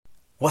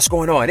What's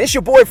going on? It's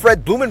your boy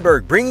Fred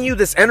Blumenberg bringing you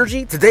this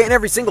energy today and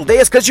every single day.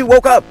 It's because you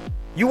woke up.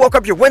 You woke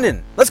up, you're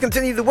winning. Let's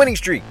continue the winning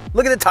streak.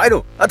 Look at the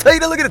title. I tell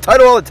you to look at the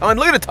title all the time.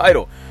 Look at the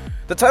title.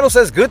 The title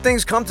says good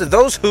things come to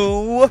those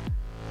who...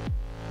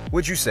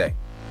 What'd you say?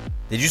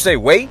 Did you say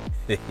wait?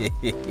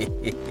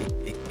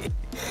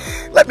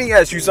 Let me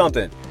ask you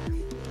something.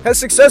 Has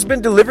success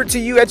been delivered to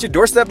you at your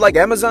doorstep like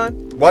Amazon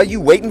while you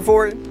waiting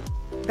for it?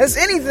 Has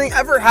anything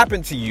ever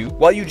happened to you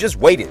while you just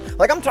waited?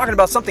 Like, I'm talking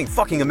about something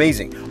fucking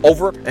amazing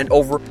over and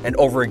over and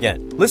over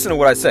again. Listen to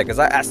what I said, because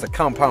I asked a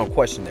compound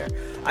question there.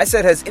 I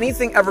said, has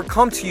anything ever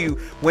come to you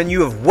when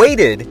you have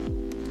waited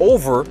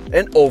over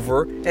and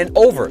over and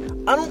over?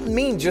 I don't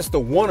mean just the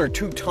one or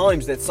two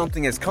times that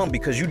something has come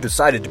because you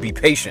decided to be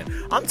patient.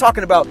 I'm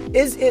talking about,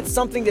 is it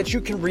something that you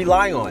can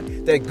rely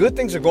on? That good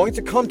things are going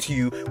to come to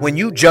you when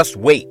you just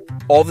wait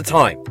all the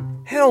time?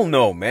 Hell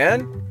no,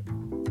 man.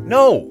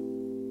 No.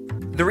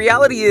 The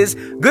reality is,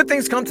 good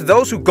things come to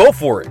those who go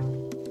for it.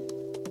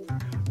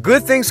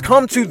 Good things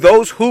come to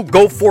those who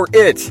go for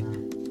it.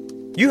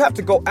 You have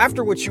to go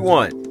after what you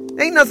want.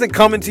 Ain't nothing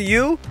coming to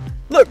you.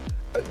 Look,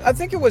 I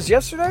think it was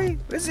yesterday.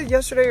 Is it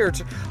yesterday or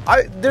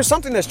there's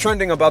something that's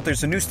trending about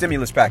there's a new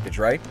stimulus package,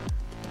 right?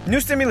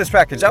 New stimulus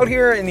package out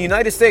here in the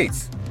United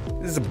States.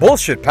 This is a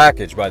bullshit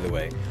package, by the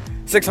way.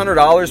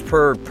 $600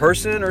 per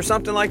person or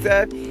something like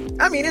that.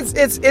 I mean,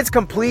 it's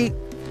complete.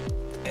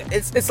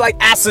 It's like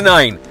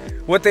asinine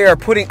what they are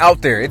putting out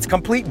there. It's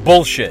complete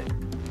bullshit.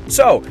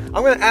 So,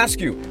 I'm going to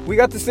ask you, we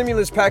got the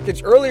stimulus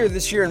package earlier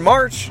this year in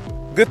March.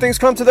 Good things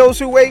come to those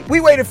who wait. We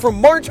waited from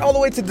March all the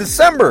way to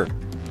December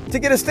to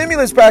get a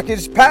stimulus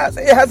package passed.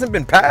 It hasn't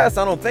been passed,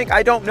 I don't think.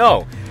 I don't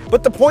know.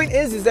 But the point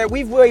is that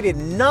we've waited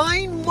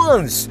 9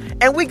 months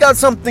and we got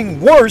something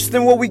worse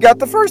than what we got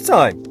the first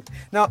time.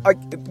 Now,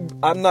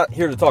 I'm not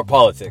here to talk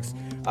politics.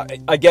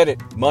 I get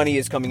it. Money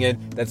is coming in.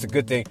 That's a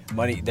good thing.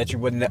 Money that you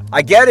wouldn't...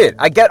 I get it.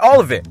 I get all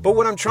of it. But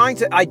what I'm trying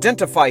to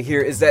identify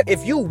here is that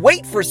if you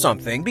wait for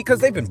something, because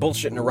they've been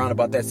bullshitting around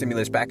about that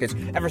stimulus package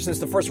ever since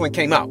the first one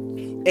came out.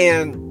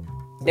 And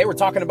they were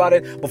talking about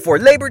it before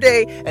Labor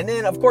Day. And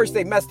then, of course,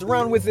 they messed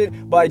around with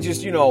it by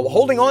just,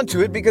 holding on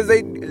to it because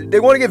they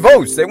want to get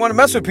votes. They want to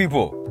mess with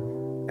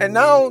people. And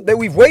now that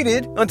we've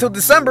waited until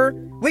December,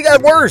 we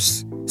got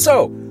worse.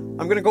 So,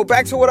 I'm going to go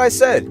back to what I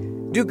said.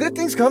 Do good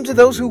things come to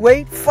those who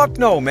wait? Fuck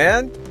no,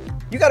 man.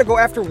 You got to go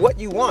after what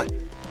you want.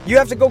 You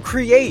have to go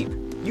create.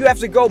 You have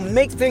to go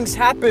make things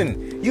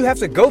happen. You have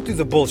to go through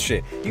the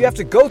bullshit. You have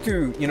to go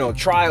through,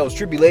 trials,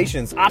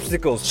 tribulations,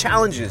 obstacles,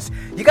 challenges.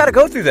 You got to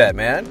go through that,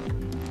 man.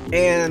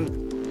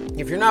 And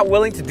if you're not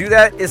willing to do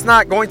that, it's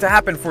not going to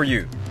happen for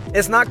you.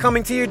 It's not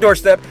coming to your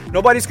doorstep.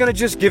 Nobody's going to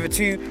just give it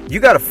to you.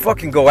 You got to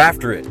fucking go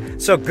after it.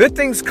 So good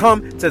things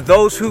come to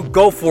those who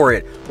go for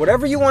it.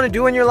 Whatever you want to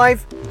do in your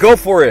life, go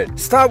for it.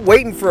 Stop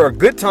waiting for a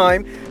good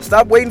time.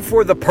 Stop waiting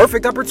for the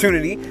perfect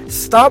opportunity.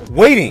 Stop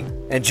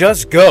waiting and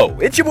just go.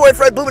 It's your boy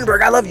Fred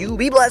Blumenberg. I love you.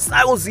 Be blessed.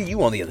 I will see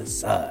you on the other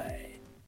side.